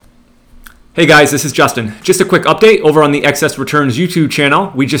Hey guys, this is Justin. Just a quick update over on the Excess Returns YouTube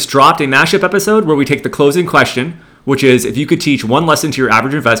channel. We just dropped a mashup episode where we take the closing question, which is if you could teach one lesson to your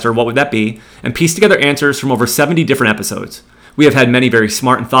average investor, what would that be? And piece together answers from over 70 different episodes. We have had many very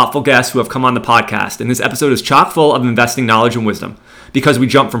smart and thoughtful guests who have come on the podcast, and this episode is chock full of investing knowledge and wisdom. Because we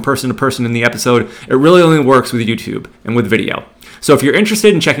jump from person to person in the episode, it really only works with YouTube and with video. So if you're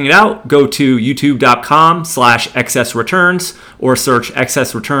interested in checking it out, go to youtube.com/excessreturns or search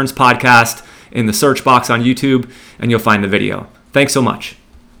Excess Returns Podcast in the search box on YouTube, and you'll find the video. Thanks so much.